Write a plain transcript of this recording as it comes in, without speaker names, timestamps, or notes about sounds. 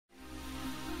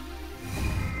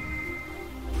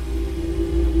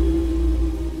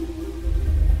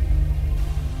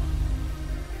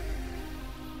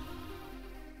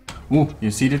Ooh,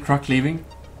 you see the truck leaving?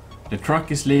 The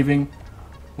truck is leaving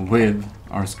with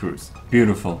our screws.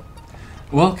 Beautiful.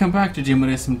 Welcome back to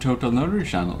Gmodism Total Nerdery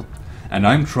channel. And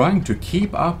I'm trying to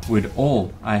keep up with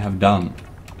all I have done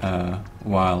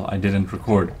while I didn't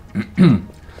record.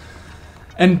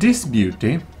 And this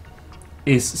beauty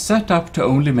is set up to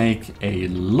only make a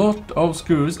lot of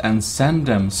screws and send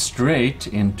them straight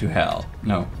into hell.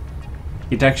 No,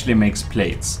 it actually makes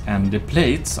plates, and the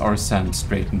plates are sent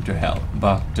straight into hell.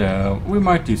 But we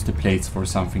might use the plates for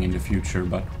something in the future,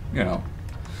 but you know,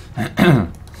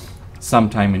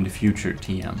 sometime in the future,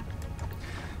 TM.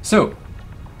 So,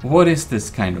 what is this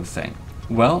kind of thing?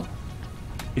 Well,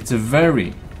 it's a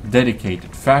very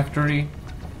dedicated factory.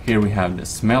 Here we have the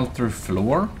smelter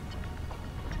floor.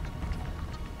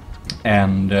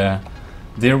 And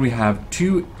there we have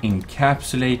two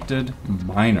encapsulated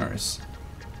miners.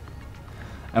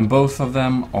 And both of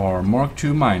them are Mark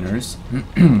II miners.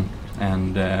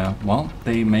 And, well,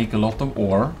 they make a lot of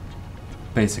ore,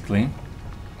 basically.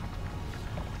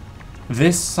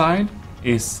 This side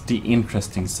is the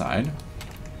interesting side,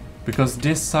 because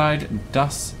this side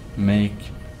does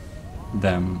make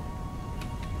them,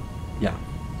 yeah,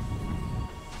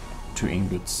 two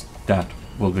ingots that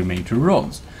will be made to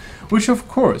rods, which of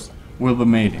course will be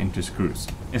made into screws.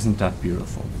 Isn't that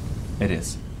beautiful? It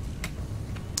is.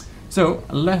 So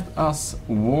let us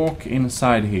walk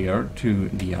inside here to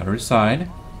the other side.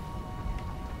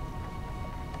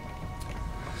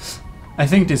 I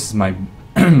think this is my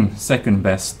second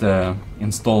best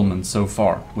installment so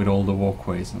far, with all the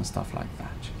walkways and stuff like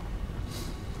that.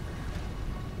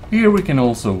 Here we can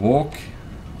also walk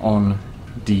on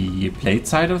the plate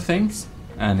side of things,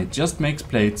 and it just makes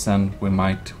plates, and we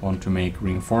might want to make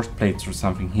reinforced plates or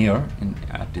something here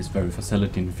at this very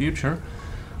facility in the future.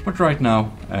 But right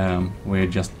now we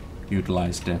just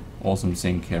utilize the awesome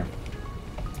sink here.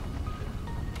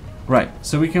 Right,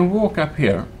 so we can walk up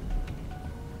here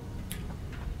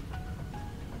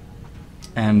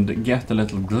and get a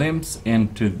little glimpse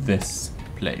into this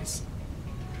place.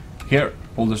 Here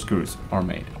all the screws are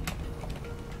made.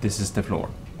 This is the floor.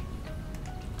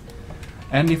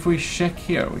 And if we check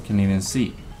here, we can even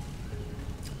see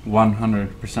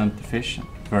 100% efficient.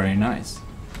 Very nice.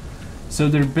 So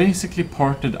they're basically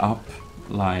parted up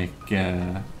like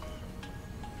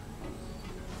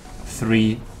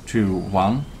 3 to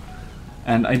 1.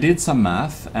 And I did some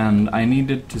math, and I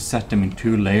needed to set them in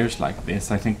 2 layers like this.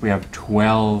 I think we have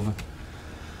 12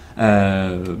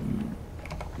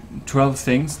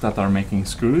 things that are making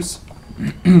screws.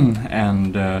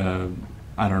 And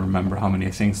I don't remember how many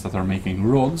things that are making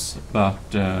rods, but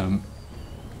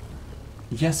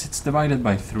yes, it's divided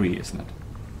by 3, isn't it?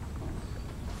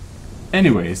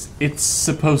 Anyways, it's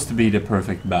supposed to be the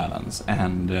perfect balance,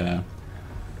 and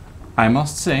I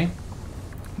must say,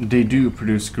 they do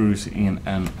produce screws in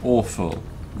an awful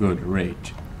good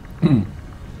rate. I'm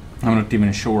not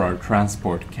even sure our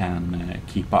transport can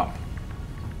keep up.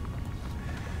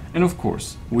 And of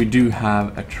course, we do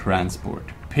have a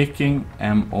transport picking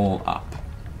them all up.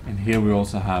 And here we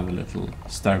also have a little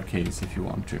staircase if you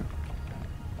want to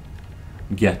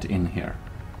get in here.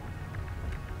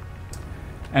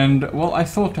 And well, I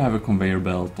thought to have a conveyor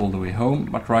belt all the way home,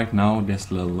 but right now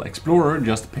this little explorer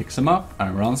just picks them up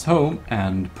and runs home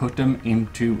and put them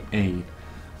into a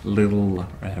little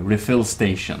refill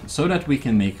station, so that we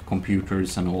can make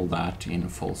computers and all that in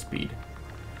full speed.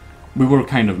 We were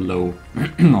kind of low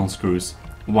on screws,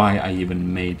 why I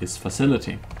even made this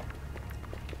facility.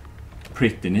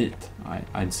 Pretty neat,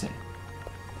 I'd say.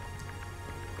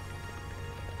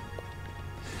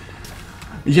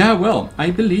 Yeah, well, I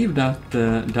believe that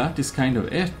that is kind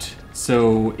of it.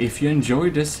 So if you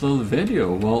enjoyed this little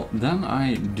video, well, then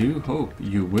I do hope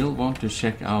you will want to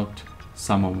check out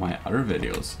some of my other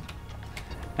videos.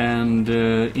 And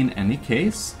in any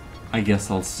case, I guess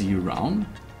I'll see you around,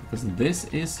 because this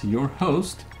is your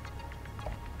host,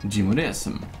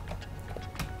 Gmodism,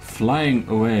 flying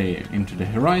away into the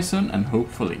horizon, and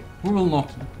hopefully we will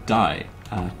not die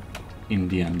in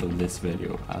the end of this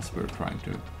video as we're trying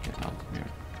to get out of here.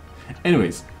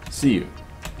 Anyways, see you.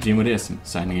 Gmodism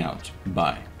signing out.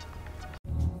 Bye.